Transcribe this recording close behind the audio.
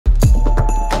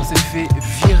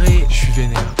suis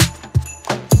vénère.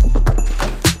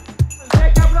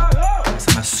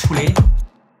 Ça m'a saoulé.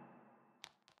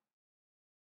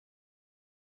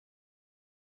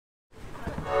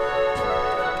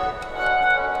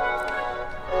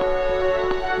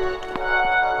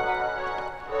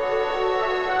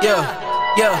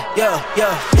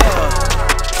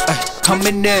 Ay,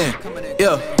 coming in,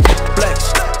 yeah,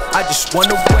 flex. I just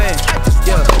wanna win,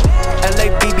 yeah.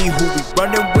 LABB, who we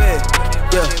running with,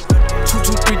 yeah. 2,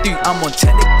 2, 3, 3, I'm on 10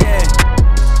 again.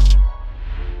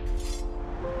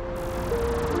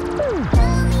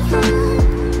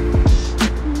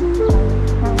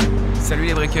 Salut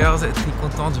les breakers, très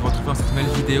content de vous retrouver dans cette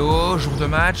nouvelle vidéo. Jour de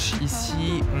match,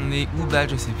 ici on est où bah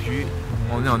je sais plus.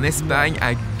 On est en Espagne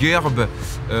à GURB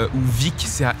ou Vic,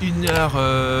 c'est à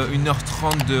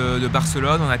 1h30 de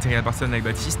Barcelone. On a atterri à Barcelone avec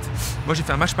Baptiste. Moi j'ai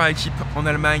fait un match par équipe en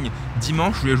Allemagne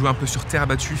dimanche. Je voulais jouer un peu sur terre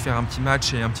battue, faire un petit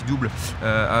match et un petit double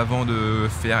avant de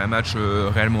faire un match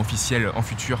réellement officiel en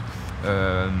futur.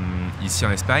 Ici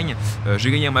en Espagne.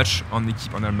 J'ai gagné un match en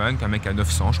équipe en Allemagne, un mec à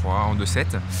 900 je crois, en 2-7.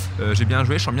 J'ai bien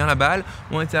joué, je sens bien la balle.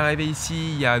 On était arrivé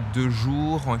ici il y a 2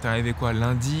 jours, on est arrivé quoi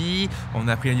lundi. On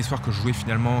a appris lundi soir que je jouais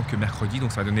finalement que mercredi,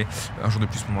 donc ça va donner un jour de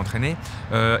plus pour m'entraîner.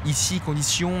 Ici,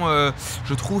 conditions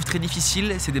je trouve très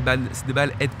difficiles, c'est des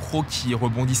balles Head Pro qui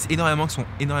rebondissent énormément, qui sont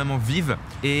énormément vives.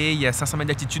 Et il y a 500 mètres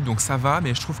d'altitude donc ça va,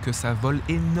 mais je trouve que ça vole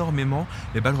énormément,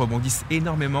 les balles rebondissent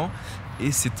énormément.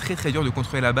 Et c'est très dur de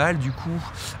contrôler la balle. Du coup,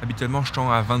 habituellement, je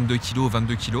tends à 22 kg,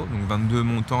 donc 22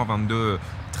 montants, 22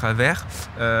 travers.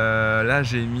 Là,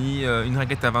 j'ai mis une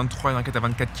raquette à 23, une raquette à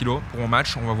 24 kg pour mon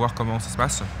match. On va voir comment ça se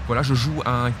passe. Voilà, je joue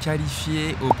à un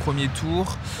qualifié au premier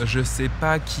tour. Je sais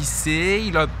pas qui c'est.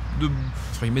 Il a de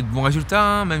bons résultats,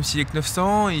 hein, même s'il est que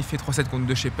 900. Il fait 3-7 contre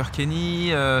 2 chez Kenny.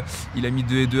 Il a mis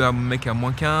 2 et 2 à un mec à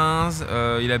moins 15.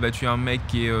 Il a battu un mec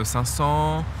qui est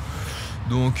 500.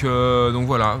 Donc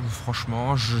voilà,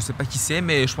 franchement, je sais pas qui c'est,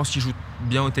 mais je pense qu'il joue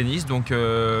bien au tennis, donc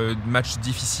match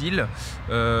difficile.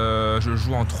 Je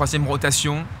joue en 3e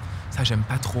rotation, ça j'aime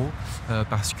pas trop,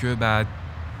 parce que bah,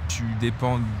 tu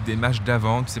dépends des matchs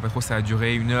d'avant, tu sais pas trop ça va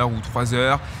durer 1 heure ou 3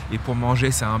 heures, et pour manger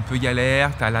c'est un peu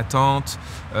galère, tu as l'attente,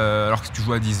 alors que si tu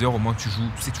joues à 10 heures, au moins tu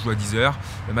sais que tu joues à 10 heures,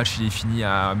 le match il est fini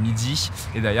à midi,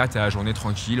 et derrière tu as la journée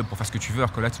tranquille pour faire ce que tu veux,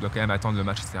 alors que là tu dois quand même attendre le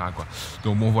match, etc. quoi.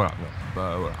 Donc bon voilà,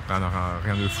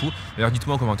 rien de fou. D'ailleurs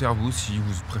dites-moi en commentaire vous si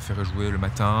vous préférez jouer le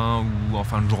matin ou en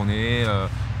fin de journée,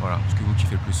 voilà, ce que vous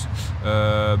kiffez le plus.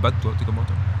 Toi, t'es comment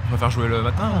toi? Tu préfères jouer le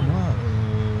matin? Moi,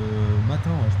 matin,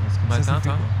 ouais, je pense. Matin,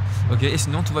 toi? Ok, et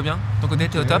sinon tout va bien? Ton côté,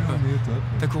 t'es au top? On est au top.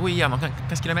 T'as couru hier,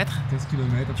 15 km? 15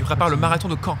 km. Tu prépares le marathon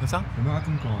de Caen, c'est ça? Le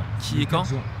marathon de Caen, ouais. Qui est quand?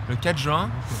 Le 4 juin.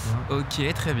 Ouais,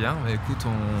 ok, très bien. Bah, écoute,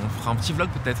 on fera un petit vlog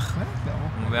peut-être. ouais,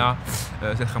 On verra.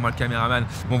 Ça sera moi le caméraman.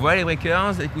 Bon voilà les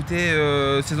breakers, écoutez,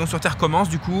 saison sur terre commence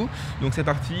du coup. Donc c'est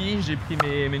parti, j'ai pris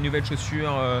mes nouvelles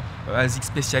chaussures avec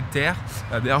spéciale terre.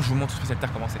 D'ailleurs je vous montre spéciale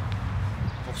terre comment c'est.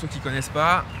 Pour ceux qui ne connaissent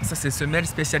pas, ça c'est semelle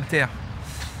spéciale terre.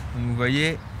 Donc vous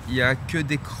voyez, il n'y a que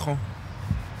d'écran.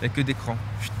 Il n'y a que d'écran.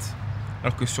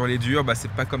 Alors que sur les durs, bah,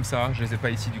 c'est pas comme ça. Je les ai pas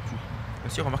ici du coup.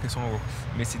 Aussi, remarque, elles sont en haut.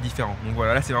 Mais c'est différent. Donc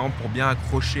voilà, là c'est vraiment pour bien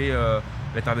accrocher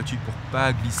la terre battue, pour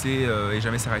pas glisser et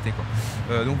jamais s'arrêter.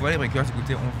 Donc voilà les breakers,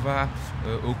 écoutez, on va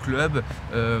au club.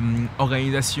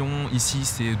 Organisation ici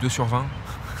c'est 2 sur 20.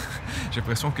 J'ai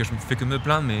l'impression que je me fais que me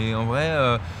plaindre, mais en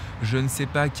vrai, je ne sais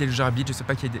pas qui est le j'arbitre, je ne sais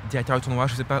pas qui est le directeur du tournoi,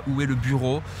 je ne sais pas où est le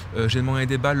bureau. J'ai demandé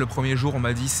des balles le premier jour, on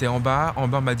m'a dit c'est en bas on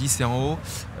m'a dit c'est en haut.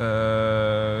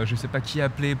 Je ne sais pas qui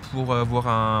appeler pour avoir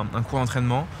un cours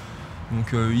d'entraînement.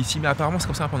 Donc ici, mais apparemment c'est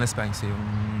comme ça un peu en Espagne,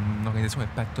 l'organisation n'est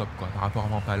pas top quoi, par rapport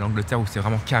à l'Angleterre où c'est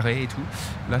vraiment carré et tout.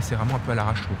 Là c'est vraiment un peu à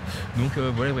l'arrache je trouve. Donc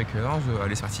voilà les breakers,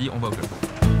 allez c'est parti, on va au club.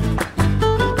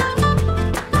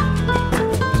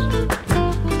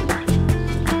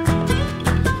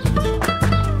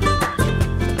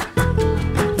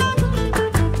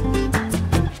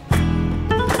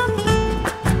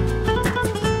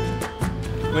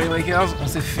 On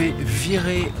s'est fait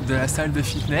virer de la salle de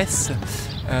fitness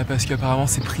parce qu'apparemment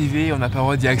c'est privé, on n'a pas le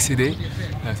droit d'y accéder,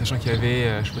 sachant qu'il y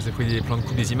avait, je posais pris des plans de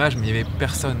coupe des images, mais il n'y avait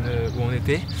personne où on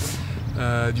était.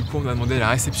 Du coup on a demandé à la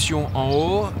réception en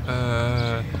haut,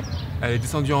 elle est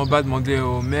descendue en bas, demander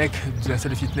au mec de la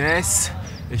salle de fitness,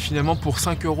 et finalement pour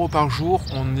 5 € par jour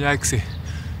on y a accès.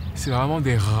 C'est vraiment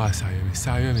des rats,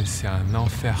 sérieux, mais c'est un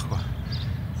enfer quoi.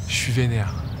 Je suis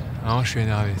vénère, vraiment, je suis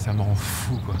énervé, ça me rend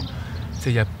fou quoi.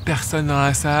 Il n'y a personne dans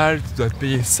la salle, tu dois te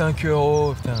payer 5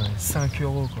 €, putain, 5 €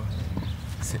 quoi.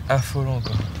 C'est affolant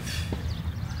quoi.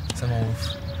 Ça m'en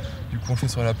ouf. Du coup on fait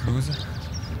sur la pelouse,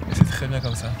 et c'est très bien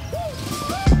comme ça.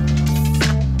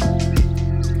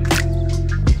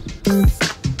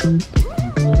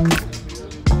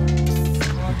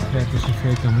 prêt à t'échauffer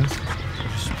avec un monstre?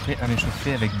 Je suis prêt à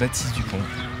m'échauffer avec Baptiste Dupont.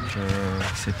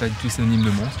 C'est pas du tout synonyme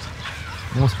de monstre.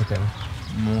 Monstre quand même.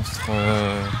 Monstre,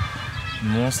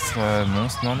 non,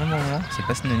 c'est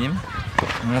pas synonyme.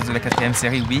 Monstre de la 4ème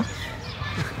série, oui.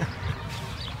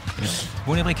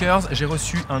 Bon les breakers, j'ai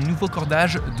reçu un nouveau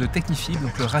cordage de Tecnifibre,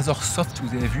 donc le Razor Soft,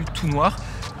 vous avez vu, tout noir.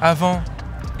 Avant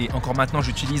et encore maintenant,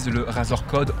 j'utilise le Razor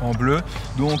Code en bleu.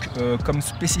 Donc comme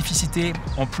spécificité,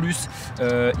 en plus,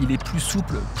 il est plus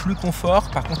souple, plus confort.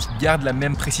 Par contre, il garde la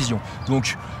même précision.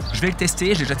 Donc je vais le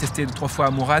tester. J'ai déjà testé 2-3 fois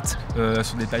à Murat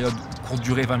sur des périodes courte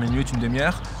durée, 20 minutes, une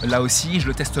demi-heure. Là aussi, je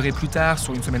le testerai plus tard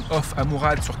sur une semaine off à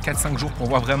Murat sur 4-5 jours pour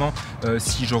voir vraiment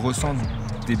si je ressens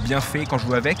des bienfaits quand je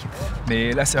joue avec.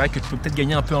 Mais là, c'est vrai que tu peux peut-être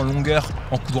gagner un peu en longueur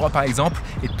en coup droit par exemple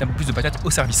et un peu plus de patates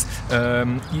au service.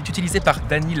 Il est utilisé par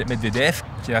Daniil Medvedev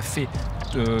qui a fait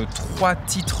 3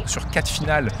 titres sur 4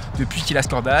 finales depuis qu'il a ce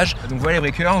cordage. Donc voilà les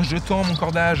breakers, je tends mon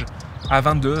cordage à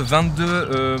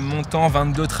 22 montants,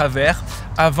 22 travers.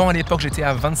 Avant, à l'époque, j'étais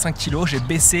à 25 kg. J'ai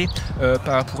baissé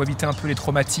pour éviter un peu les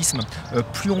traumatismes.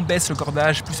 Plus on baisse le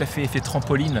cordage, plus ça fait effet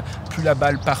trampoline, plus la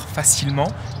balle part facilement.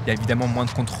 Il y a évidemment moins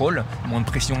de contrôle, moins de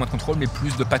pression, moins de contrôle, mais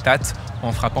plus de patates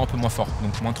en frappant un peu moins fort.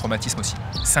 Donc moins de traumatisme aussi.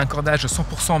 C'est un cordage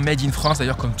 100% made in France.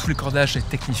 D'ailleurs, comme tous les cordages chez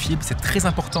Tecnifibre, c'est très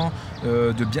important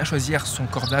de bien choisir son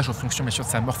cordage en fonction bien sûr de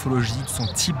sa morphologie, de son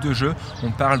type de jeu.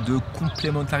 On parle de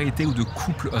complémentarité ou de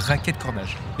couple raquette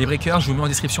cordage. Les breakers, je vous mets en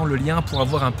description le lien pour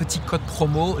avoir un petit code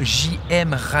promo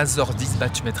JM Razor 10. Bah,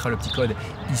 tu mettras le petit code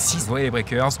ici. Vous voyez les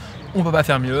breakers, on peut pas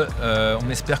faire mieux. On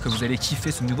espère que vous allez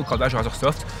kiffer ce nouveau cordage Razor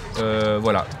Soft.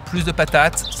 Voilà, plus de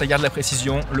patates, ça garde la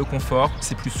précision, le confort,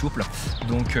 c'est plus souple.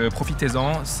 Donc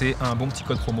profitez-en, c'est un bon petit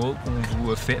code promo qu'on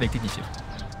vous fait avec Tecnifibre.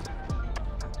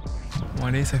 Bon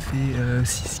allez, ça fait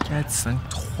 6-4,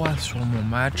 5-3 sur mon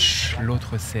match.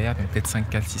 L'autre sert, peut-être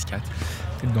 5-4, 6-4.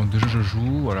 Peut-être dans 2 jeux je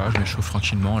joue, voilà, je m'échauffe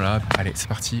tranquillement là. Allez, c'est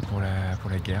parti pour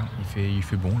la guerre. Il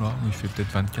fait bon là, il fait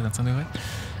peut-être 24-25 degrés.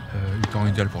 Le temps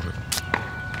idéal pour jouer.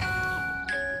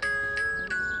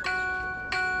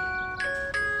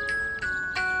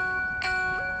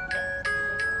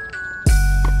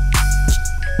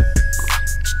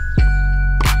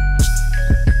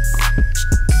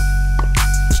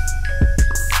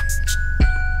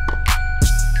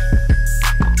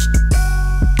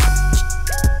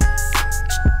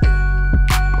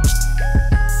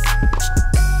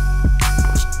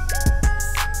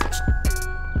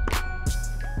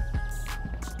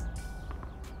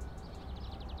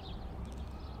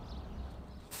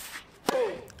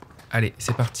 Allez,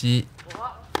 c'est parti.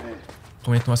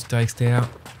 Premier tournoi sur terre externe.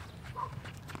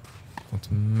 Contre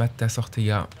Matas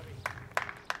Ortega.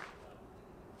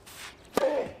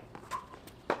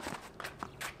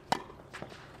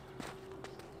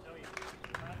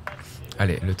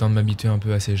 Allez, le temps de m'habituer un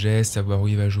peu à ses gestes, savoir où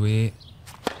il va jouer.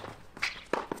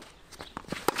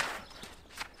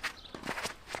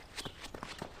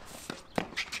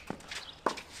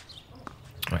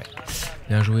 Ouais.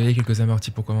 Bien joué, quelques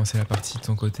amortis pour commencer la partie de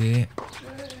son côté.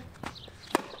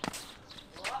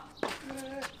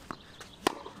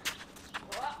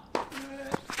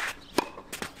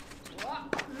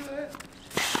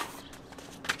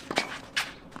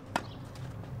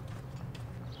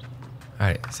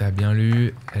 Allez, ça a bien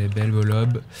lu, elle est belle au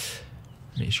lobe.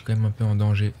 Mais je suis quand même un peu en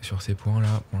danger sur ces points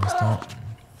là pour l'instant.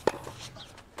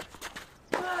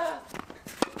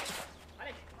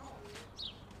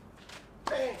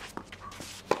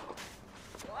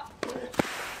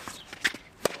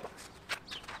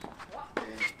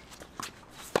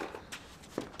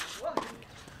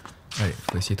 Allez,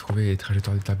 faut essayer de trouver les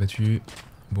trajectoires de terre battue,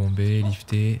 bomber,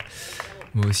 lifter,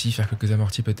 moi aussi faire quelques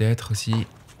amortis peut-être aussi,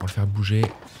 pour le faire bouger,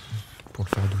 pour le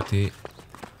faire douter,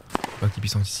 pour pas qu'il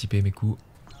puisse anticiper mes coups.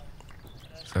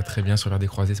 Ça va très bien sur l'air des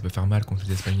croisés, ça peut faire mal contre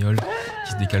les Espagnols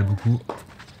qui se décalent beaucoup.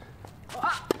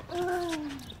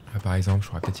 Là par exemple, je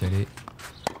pourrais peut-être y aller.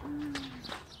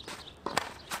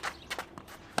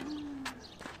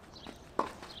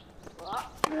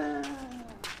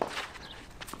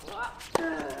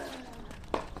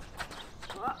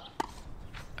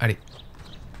 Allez.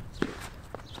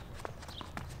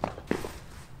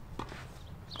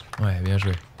 Ouais, bien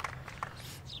joué.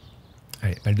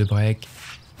 Allez, balle de break.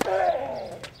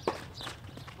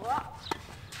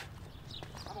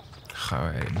 Ah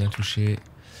ouais, bien touché.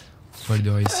 Poil de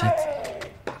réussite.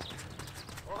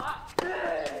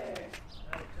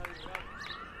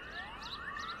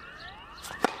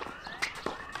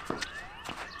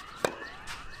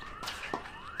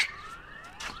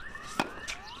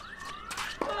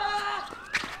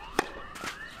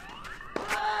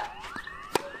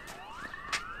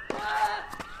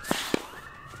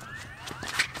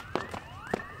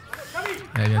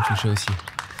 Elle a bien touché aussi.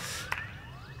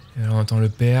 Et alors on entend le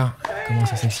père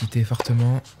commence à s'exciter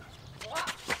fortement.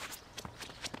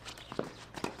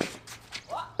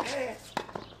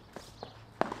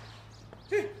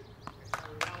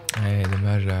 Ouais,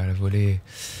 dommage là, la volée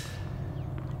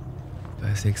pas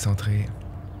assez excentrée.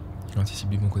 J'anticipe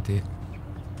du bon côté.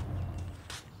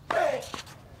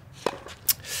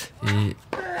 Et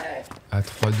à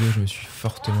 3-2, je me suis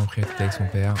fortement pris la tête avec son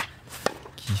père,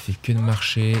 qui fait que de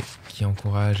marcher, qui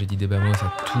encourage et dit des bas mots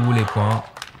à tous les points.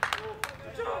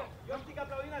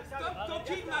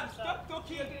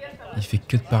 Il fait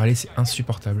que de parler, c'est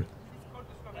insupportable.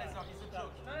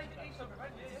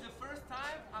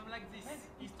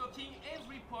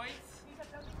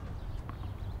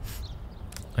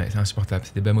 Ouais, c'est insupportable,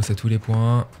 c'est des bas mots à tous les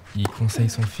points. Il conseille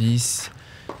son fils,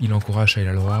 il encourage, ça il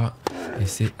a le droit, et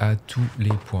c'est à tous les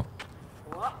points.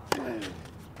 Donc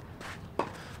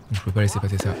je peux pas laisser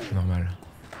passer ça, normal.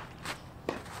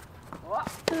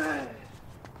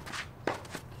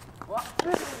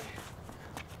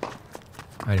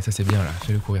 Allez, ça c'est bien là,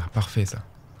 fais-le courir, parfait ça.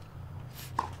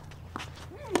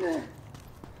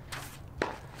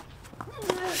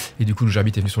 Et du coup le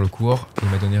arbitre est venu sur le court et il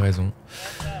m'a donné raison.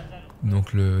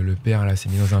 Donc le père là s'est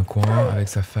mis dans un coin avec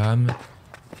sa femme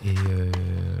et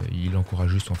il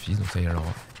encourage juste son fils, donc ça il a le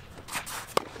droit.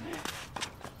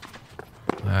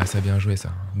 Ah, ça a bien joué ça,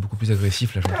 beaucoup plus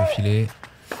agressif là, je vais filer.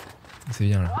 C'est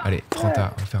bien là, allez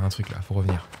 30A, on va faire un truc là, faut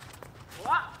revenir.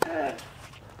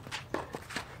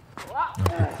 Un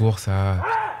peu court ça,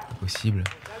 pas possible.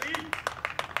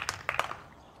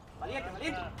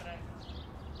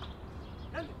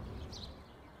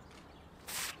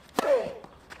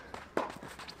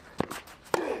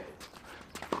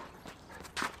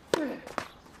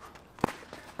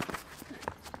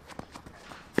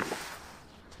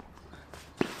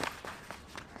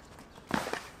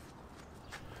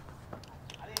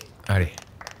 Allez.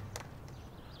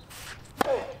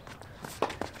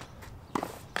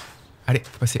 Allez,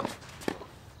 faut passer.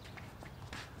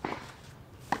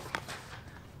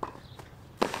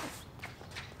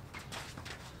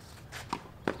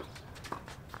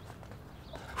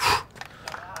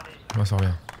 Je m'en sors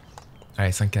bien.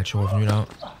 Allez, 5-4, je suis revenu là.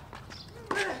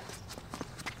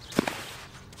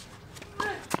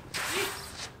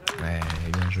 Ouais,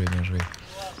 bien joué, bien joué.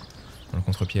 Dans le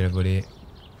contre-pied, la volée.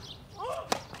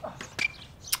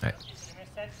 Ouais.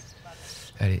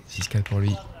 Allez, 6-4 pour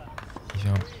lui. Il fait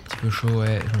un petit peu chaud,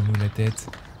 ouais, je me mouille la tête.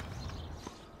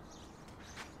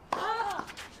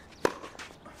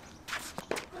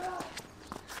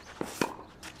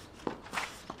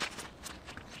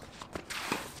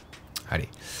 Allez,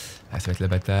 là ça va être la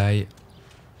bataille.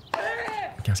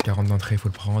 15-40 d'entrée, il faut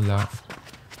le prendre là.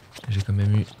 J'ai quand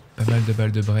même eu pas mal de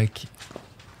balles de break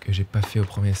que j'ai pas fait au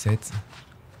premier set.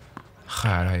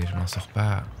 Ah là, je m'en sors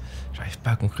pas. J'arrive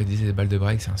pas à concrétiser les balles de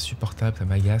break, c'est insupportable, ça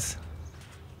m'agace.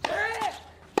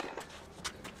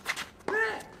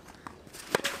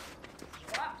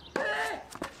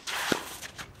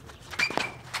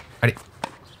 Allez.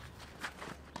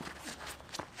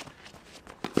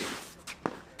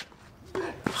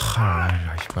 Ah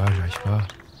là, j'arrive pas.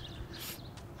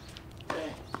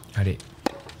 Allez.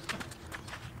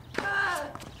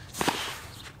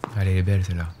 Allez, elle est belle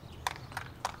celle-là.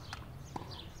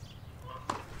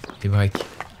 Et break.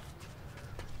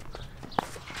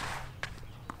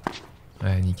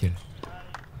 Ouais, nickel.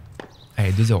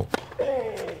 Allez, 2-0.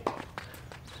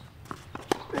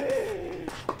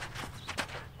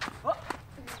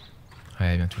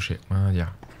 Ouais, bien touché, rien à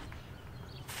dire.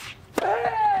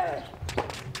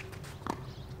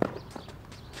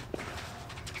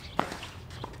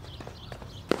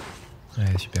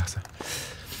 Ouais, super ça.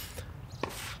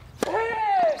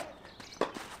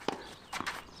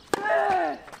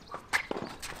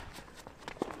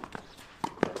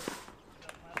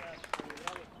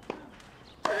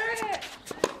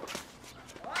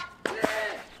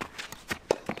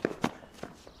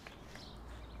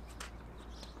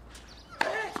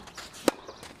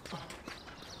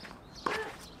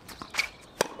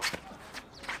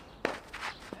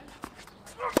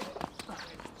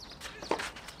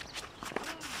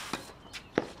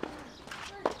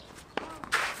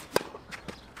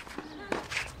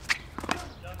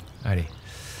 Allez,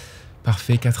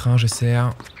 parfait, 4-1, je sers.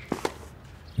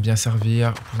 Bien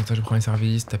servir, pourcentage de premier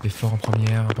service, taper fort en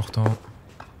première, important.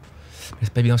 Mais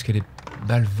c'est pas évident parce que les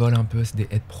balles volent un peu, c'est des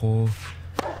head pro.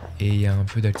 Et il y a un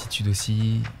peu d'altitude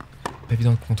aussi. Pas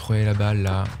évident de contrôler la balle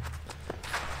là.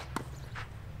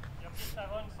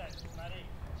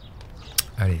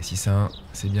 Allez, 6-1,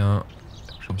 c'est bien.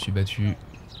 Je me suis battu.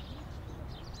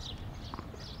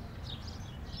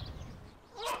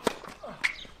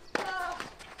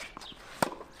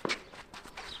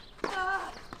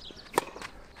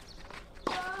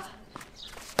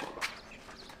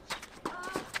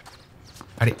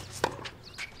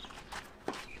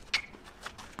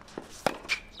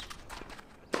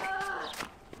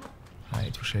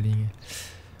 chercher la ligne.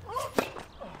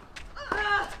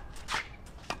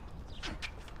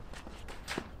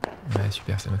 Ouais,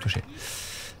 super, ça m'a touché.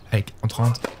 Allez, en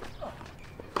 30.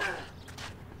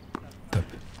 Top.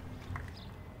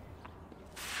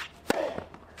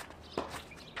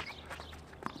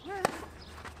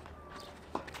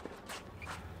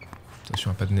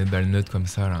 Attention à pas donner de balle neutre comme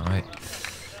ça là, ouais.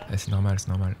 Ouais, c'est normal, c'est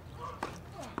normal.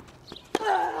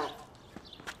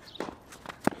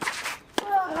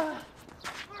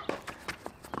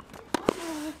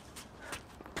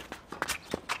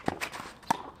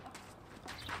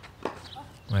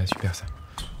 Ouais, super ça.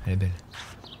 Elle est belle.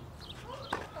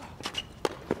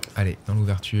 Allez, dans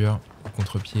l'ouverture, au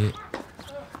contre-pied.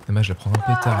 Dommage, je la prends un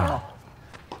peu tard là.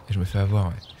 Et je me fais avoir,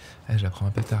 ouais. Ouais, je la prends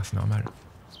un peu tard, c'est normal.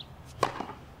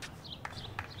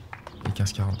 Et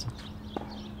 15-40.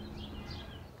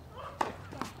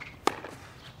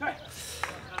 Ouais,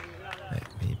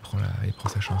 mais il prend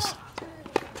sa chance.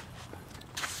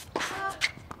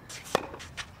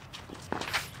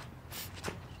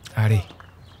 Allez.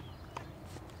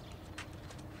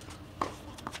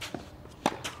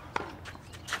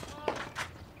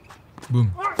 Boum.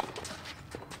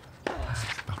 Ah, ça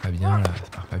part pas bien là, ça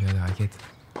part pas bien des raquettes.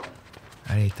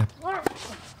 Allez, tape.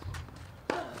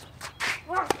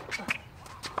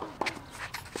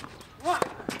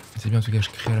 C'est bien en tout cas, je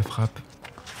crée la frappe.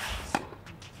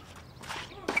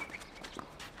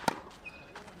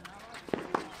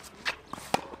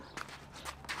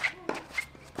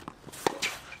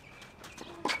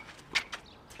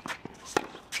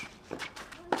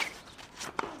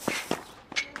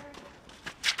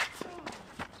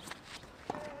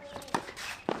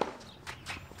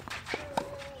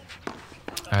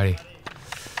 Allez.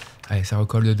 Allez, ça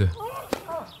recolle de 2.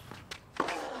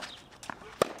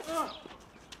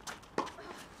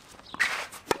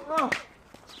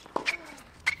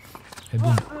 Et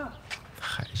boum.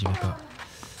 Ah, j'y vais pas.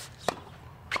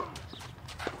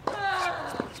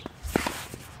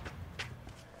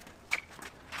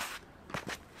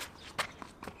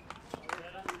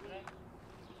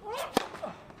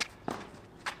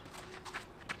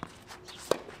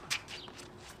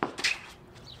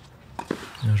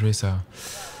 Bien joué ça.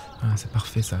 Ah, c'est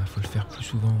parfait ça, faut le faire plus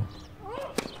souvent.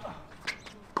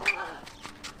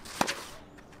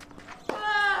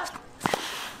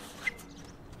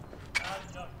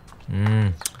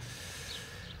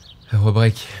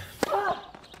 Rebreak.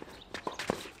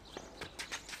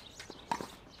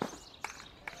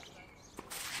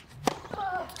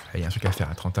 Il y a un truc à faire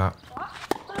à 30A.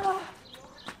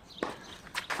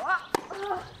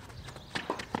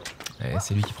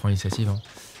 C'est lui qui prend l'initiative. Hein.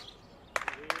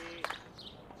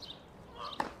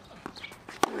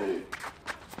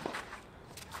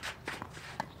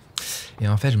 Et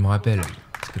en fait, je me rappelle,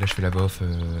 parce que là je fais la voix off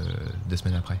 2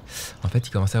 semaines après. En fait, il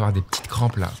commençait à avoir des petites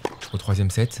crampes là, au 3e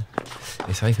set.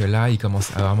 Et c'est vrai que là, il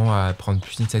commence à vraiment à prendre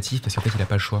plus d'initiative parce qu'en fait, il n'a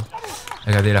pas le choix.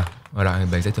 Regardez là, voilà,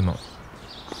 bah exactement.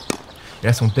 Et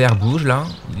là, son père bouge là.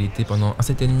 Il était pendant 1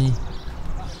 set et demi.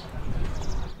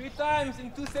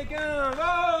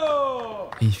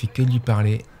 Et il fait que lui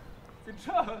parler.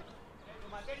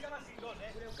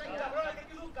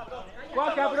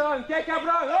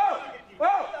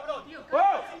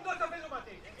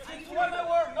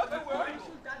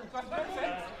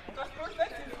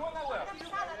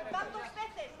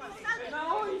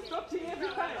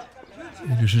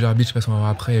 Le juge arbitre, je sais pas si on va voir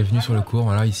après, est venu sur le court,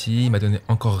 voilà, ici, il m'a donné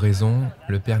encore raison.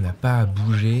 Le père n'a pas à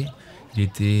bouger. Il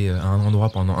était à un endroit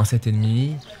pendant 1 set et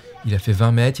demi. Il a fait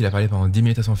 20 mètres, il a parlé pendant 10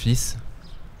 minutes à son fils.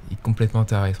 Il est complètement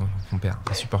taré, son père.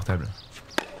 Insupportable.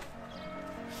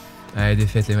 Allez,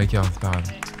 défaite les makers, c'est pas grave.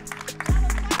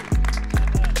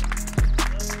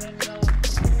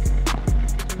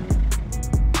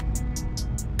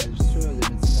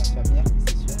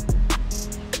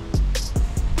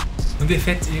 Donc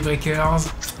défaite les breakers,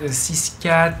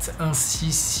 6-4,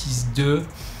 1-6, 6-2.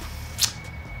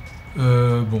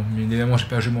 Bon, évidemment, j'ai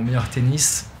pas joué mon meilleur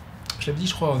tennis. Je l'avais dit,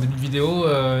 je crois, en début de vidéo,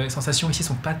 les sensations ici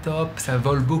sont pas top, ça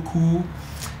vole beaucoup.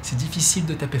 C'est difficile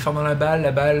de taper fort dans la balle.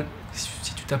 La balle,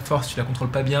 si tu tapes fort, si tu la contrôles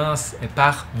pas bien, elle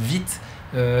part vite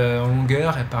en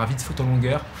longueur, elle part vite faute en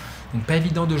longueur. Donc pas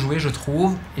évident de jouer, je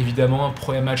trouve. Évidemment, un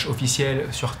premier match officiel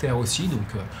sur terre aussi, donc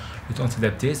le temps de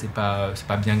s'adapter, c'est pas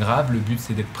bien grave. Le but,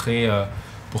 c'est d'être prêt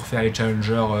pour faire les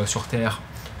challengers sur terre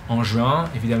en juin.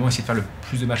 Évidemment, essayer de faire le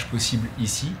plus de matchs possible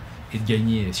ici et de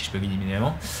gagner, si je peux gagner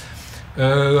évidemment.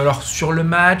 Alors sur le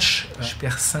match, je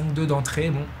perds 5-2 d'entrée.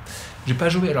 Bon, j'ai pas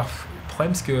joué. Alors le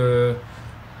problème, c'est que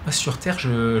moi, sur terre,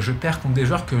 je perds contre des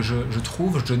joueurs que je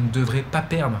trouve je ne devrais pas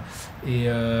perdre. Et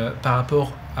par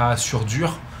rapport à sur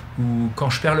dur, où quand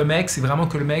je perds le mec, c'est vraiment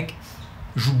que le mec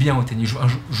joue bien au tennis,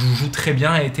 joue très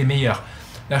bien et était meilleur.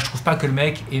 Là, je trouve pas que le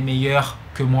mec est meilleur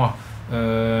que moi.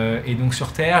 Et donc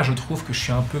sur terre, je trouve que je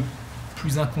suis un peu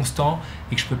plus inconstant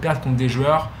et que je peux perdre contre des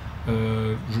joueurs.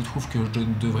 Je trouve que je ne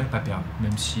devrais pas perdre,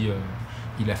 même si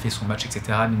il a fait son match, etc.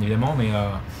 bien évidemment, mais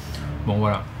bon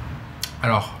voilà.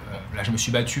 Alors là, je me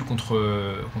suis battu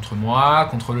contre moi,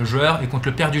 contre le joueur et contre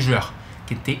le père du joueur,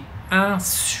 qui était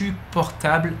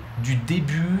insupportable du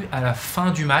début à la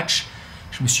fin du match.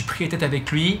 Je me suis pris la tête avec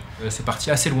lui, c'est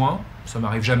parti assez loin, ça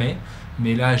m'arrive jamais,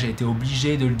 mais là j'ai été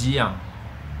obligé de le dire,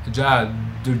 déjà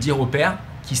de le dire au père,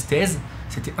 qui se taise.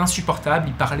 C'était insupportable,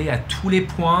 il parlait à tous les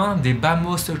points, des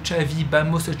bamos chavi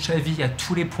à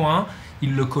tous les points,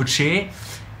 il le coachait,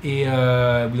 et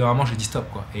au bout d'un moment j'ai dit stop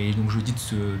quoi. Et donc je lui ai dit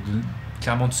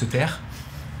clairement de se taire,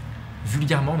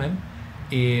 vulgairement même,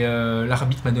 et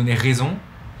l'arbitre m'a donné raison.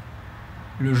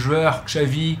 Le joueur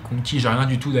Xavi, contre qui j'ai rien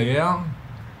du tout d'ailleurs,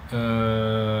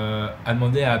 a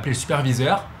demandé à appeler le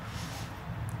superviseur.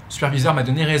 Le superviseur m'a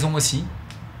donné raison aussi.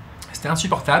 C'était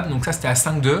insupportable, donc ça c'était à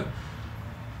 5-2.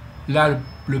 Là,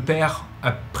 le père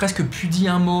a presque pu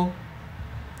dire un mot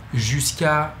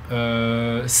jusqu'à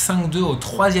 5-2 au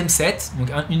troisième set, donc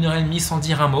 1h30 sans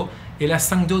dire un mot. Et là,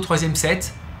 5-2 au troisième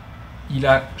set, il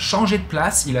a changé de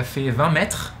place, il a fait 20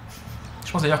 mètres.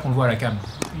 Je pense d'ailleurs qu'on le voit à la cam.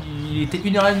 Il était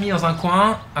 1h30 dans un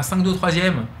coin, à 5-2 au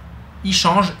troisième, il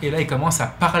change et là il commence à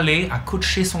parler, à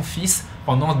coacher son fils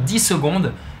pendant 10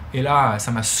 secondes. Et là,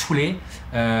 ça m'a saoulé.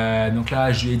 Donc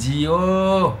là, je lui ai dit «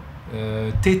 Oh,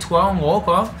 tais-toi » en gros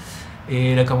quoi.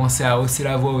 Et il a commencé à hausser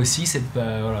la voix aussi.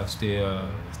 Voilà, c'était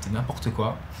n'importe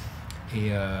quoi.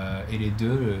 Et les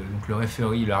deux, donc le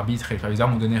référé, l'arbitre et le superviseur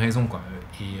m'ont donné raison quoi.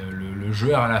 Et le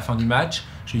joueur à la fin du match,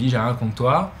 je lui ai dit « J'ai rien contre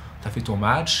toi. T'as fait ton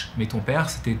match, mais ton père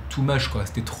c'était too much quoi,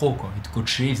 c'était trop quoi. Il te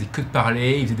coachait, il faisait que de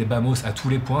parler, il faisait des bamos à tous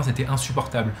les points, c'était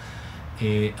insupportable. »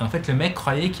 Et en fait, le mec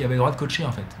croyait qu'il avait le droit de coacher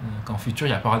en fait. Qu'en futur, il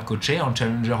n'y a pas le droit de coacher, en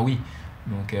challenger, oui.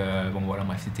 Donc bon voilà,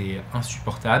 bref, c'était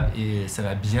insupportable et ça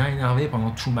m'a bien énervé pendant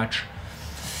tout le match.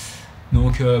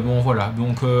 Donc bon voilà,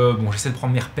 donc bon, j'essaie de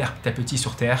prendre mes repères petit à petit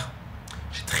sur terre.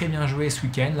 J'ai très bien joué ce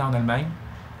week-end là en Allemagne,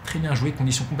 très bien joué,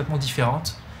 conditions complètement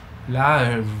différentes.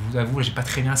 Là, je vous avoue, j'ai pas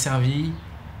très bien servi.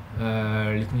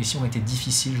 Les conditions ont été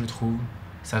difficiles, je trouve.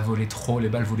 Ça volait trop, les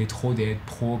balles volaient trop, des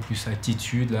pro plus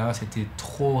attitude, là, c'était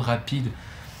trop rapide.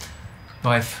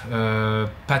 Bref,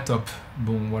 pas top.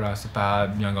 Bon, voilà, c'est pas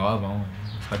bien grave, hein.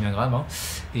 C'est pas bien grave. Hein.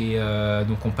 Et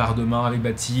donc, on part demain avec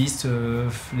Baptiste.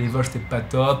 Les vols, c'était pas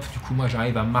top. Du coup, moi,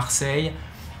 j'arrive à Marseille.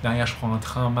 Derrière, je prends un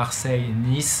train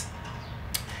Marseille-Nice.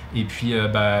 Et puis,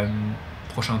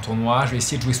 prochain tournoi. Je vais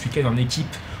essayer de jouer ce week-end en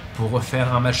équipe pour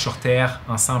refaire un match sur terre,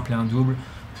 un simple et un double,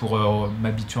 pour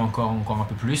m'habituer encore un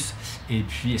peu plus. Et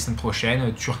puis la semaine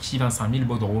prochaine, Turquie 25 000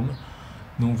 Bodrum.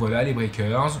 Donc voilà les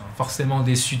breakers. Forcément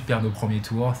déçu de perdre au premier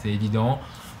tour, c'est évident.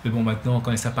 Mais bon, maintenant on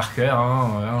connaît ça par cœur.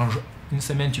 Hein. Une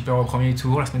semaine tu perds au premier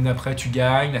tour, la semaine d'après tu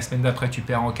gagnes, la semaine d'après tu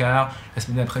perds en quart, la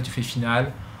semaine d'après tu fais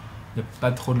finale. Il n'y a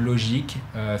pas trop de logique,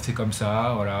 c'est comme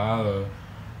ça, voilà.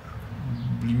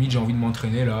 Limite j'ai envie de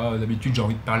m'entraîner là, d'habitude j'ai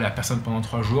envie de parler à personne pendant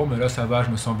 3 jours, mais là ça va,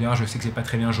 je me sens bien, je sais que c'est pas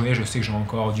très bien joué, je sais que j'ai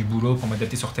encore du boulot pour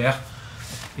m'adapter sur terre.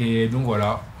 Et donc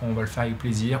voilà, on va le faire avec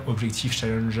plaisir. Objectif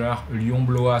Challenger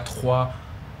Lyon-Blois 3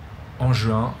 en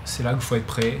juin, c'est là qu'il faut être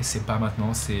prêt, c'est pas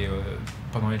maintenant, c'est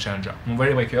pendant les Challengers. On va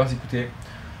les breakers, écoutez,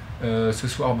 ce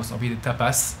soir on va s'envoyer des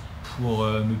tapas pour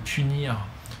me punir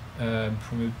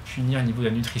au niveau de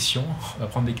la nutrition, on va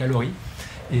prendre des calories.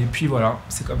 Et puis voilà,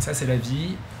 c'est comme ça, c'est la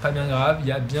vie, pas bien grave, il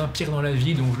y a bien pire dans la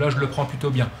vie, donc là je le prends plutôt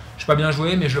bien. Je suis pas bien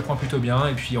joué, mais je le prends plutôt bien,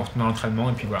 et puis on retourne à l'entraînement,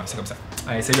 et puis voilà, c'est comme ça.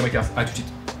 Allez, salut les breakers, à tout de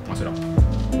suite. Bon, c'est là.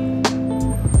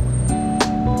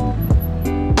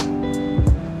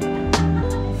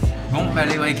 Bon, bah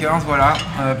les breakers, voilà,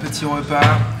 petit repas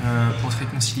pour se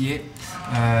réconcilier.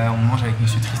 On mange avec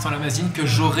monsieur Tristan Lamazine, que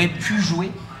j'aurais pu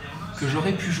jouer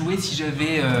si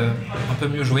j'avais un peu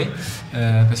mieux joué,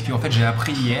 parce qu'en fait j'ai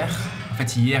appris hier. En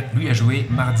fait, hier, lui a joué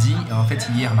mardi. En fait,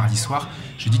 hier, mardi soir,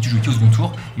 je lui ai dit, tu joues qui au second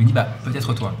tour? Il me dit, bah,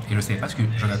 peut-être toi. Et je ne savais pas parce que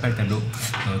je regarde pas le tableau,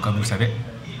 comme vous le savez.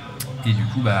 Et du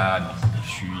coup, bah,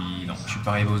 non, je suis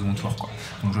pas arrivé au second tour, quoi.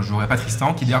 Donc, je ne jouerai pas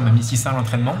Tristan, qui d'ailleurs m'a mis 6 à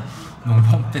l'entraînement. Donc,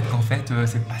 bon, peut-être qu'en fait,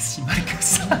 c'est pas si mal que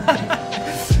ça.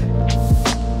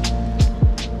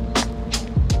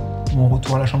 Mon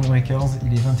retour à la chambre de breakers,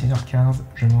 il est 21h15,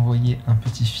 je vais m'envoyer un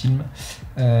petit film.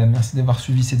 Merci d'avoir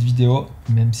suivi cette vidéo,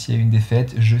 même s'il y a eu une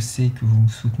défaite. Je sais que vous me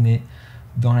soutenez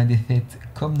dans la défaite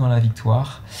comme dans la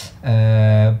victoire.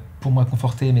 Pour me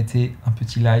réconforter, mettez un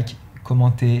petit like,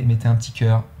 commentez, mettez un petit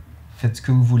cœur, faites ce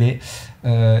que vous voulez.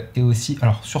 Et aussi,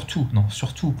 alors surtout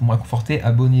pour me réconforter,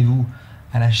 abonnez-vous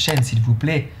à la chaîne s'il vous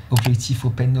plaît. Objectif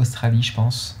Open d'Australie, je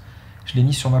pense. Je l'ai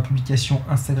mis sur ma publication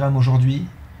Instagram aujourd'hui.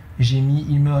 J'ai mis,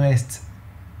 il me reste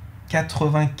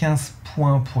 95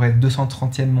 points pour être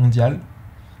 230e mondial,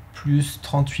 plus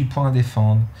 38 points à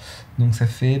défendre. Donc ça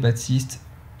fait, Baptiste...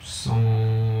 120...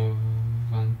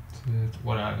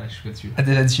 Voilà, là je suis pas dessus. Ah,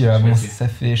 t'es là-dessus, là. Bon, ça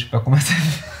fait, je sais pas combien ça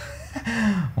fait.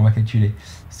 On va calculer.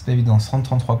 C'est pas évident,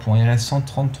 133 points. Il reste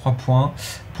 133 points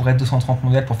pour être 230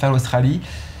 mondial pour faire l'Australie.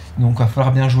 Donc il va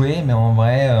falloir bien jouer, mais en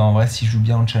vrai si je joue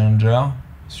bien en challenger,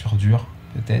 sur dur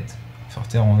peut-être, sur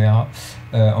terre on verra,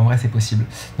 en vrai c'est possible.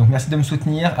 Donc merci de me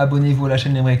soutenir, abonnez-vous à la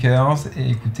chaîne Les Breakers, et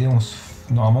écoutez,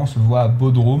 normalement on se voit à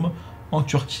Bodrum, en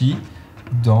Turquie,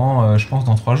 dans, je pense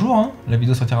dans 3 jours, hein. La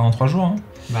vidéo sortira dans 3 jours. Hein.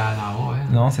 Bah normalement ouais.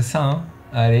 Non c'est ça, hein.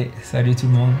 Allez, salut tout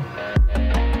le monde.